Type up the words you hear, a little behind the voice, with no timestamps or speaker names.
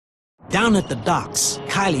Down at the docks,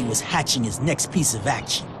 Kylie was hatching his next piece of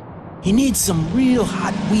action. He needs some real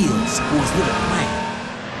hot wheels for his little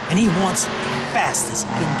plan, and he wants the fastest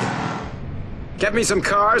he can get. Get me some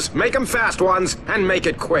cars, make them fast ones, and make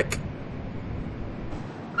it quick.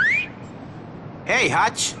 Hey,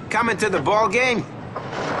 Hutch, coming to the ball game?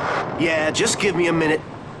 Yeah, just give me a minute.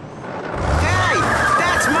 Hey,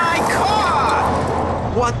 that's my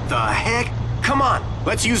car! What the heck? Come on,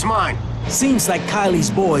 let's use mine. Seems like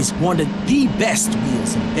Kylie's boys wanted the best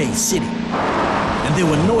wheels in Bay City, and there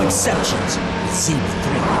were no exceptions with Zebra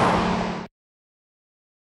 3.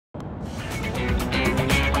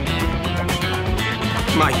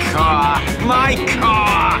 My car! My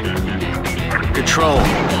car! Control.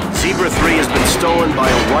 Zebra 3 has been stolen by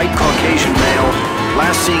a white Caucasian male,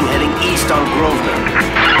 last seen heading east on Grosvenor.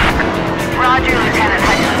 Roger, Lieutenant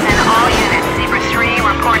Hutchinson. All units, Zebra 3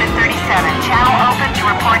 reported 37. Channel open to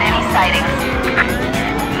report any sightings.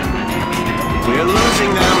 We're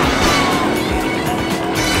losing them.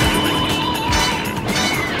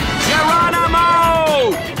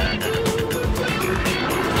 Geronimo!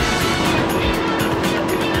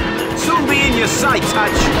 Soon be in your sights,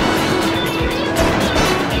 Hutch.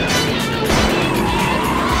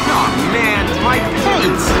 Oh, man, my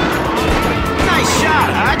paint! Nice shot,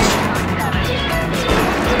 Hutch!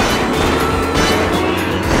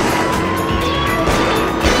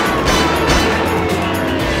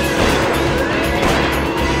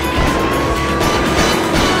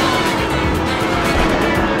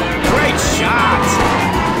 Great shot!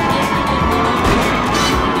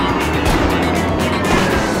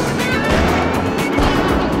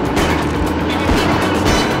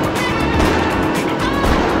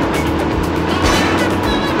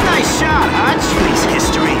 Nice shot, Hutch! Please,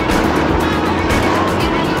 history.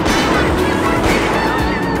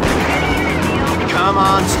 Come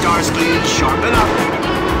on, Starsky, sharpen up.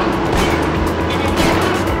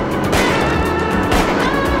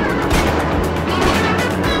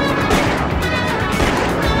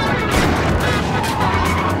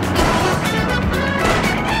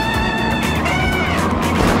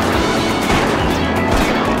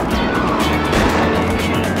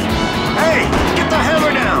 Hey, get the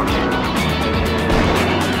hammer down.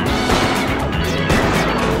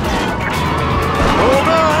 Hold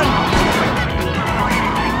on.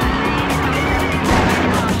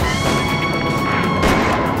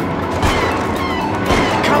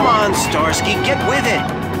 Come on, Starsky, get with it.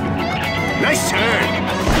 Nice turn.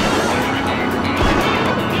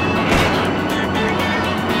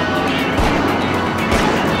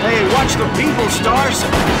 Hey, watch the people, Stars.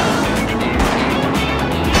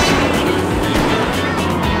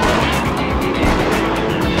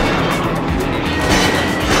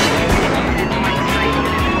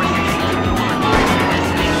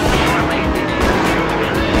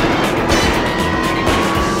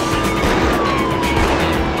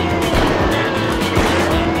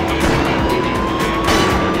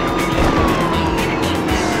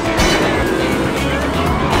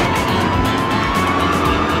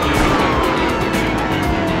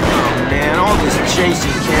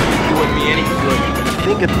 Chasing can't be doing me any good.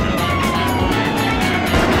 Think of...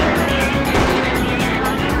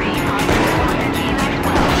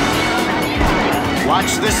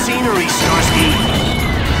 Watch the scenery, Starsky.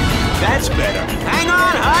 That's better. Hang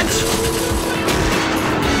on, Hutch!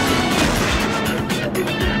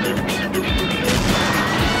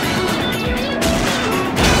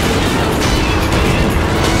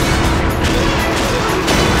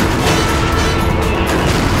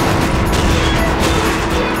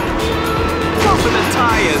 Go for the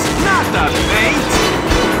tires, not the paint!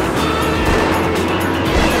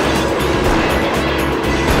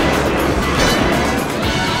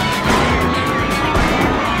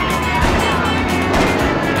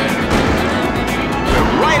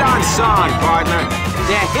 Song, partner.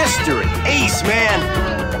 They're history. Ace, man.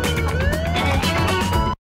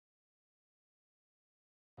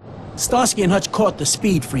 Starsky and Hutch caught the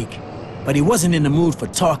speed freak, but he wasn't in the mood for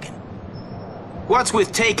talking. What's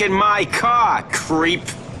with taking my car, creep?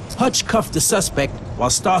 Hutch cuffed the suspect while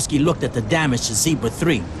Starsky looked at the damage to Zebra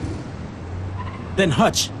 3. Then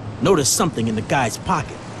Hutch noticed something in the guy's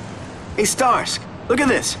pocket. Hey, Stars, look at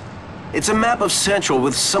this. It's a map of Central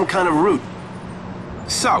with some kind of route.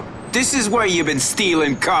 So, this is where you've been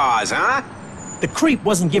stealing cars, huh? The creep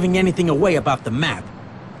wasn't giving anything away about the map,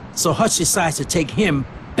 so Hutch decides to take him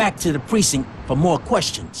back to the precinct for more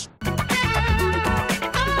questions.